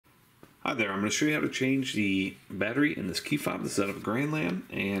Hi there, I'm going to show you how to change the battery in this key fob. This is out of a Grandland,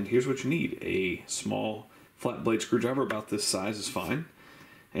 and here's what you need. A small flat blade screwdriver about this size is fine.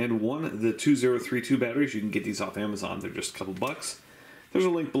 And one of the 2032 batteries. You can get these off Amazon, they're just a couple bucks. There's a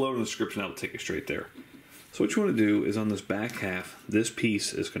link below in the description that'll take you straight there. So what you want to do is on this back half, this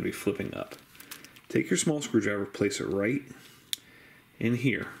piece is going to be flipping up. Take your small screwdriver, place it right in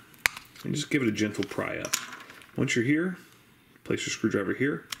here, and just give it a gentle pry up. Once you're here, place your screwdriver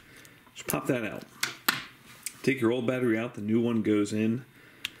here. Just pop that out. Take your old battery out, the new one goes in,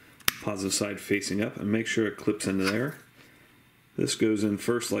 positive side facing up, and make sure it clips into there. This goes in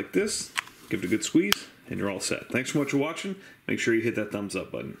first like this, give it a good squeeze, and you're all set. Thanks so much for watching. Make sure you hit that thumbs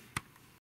up button.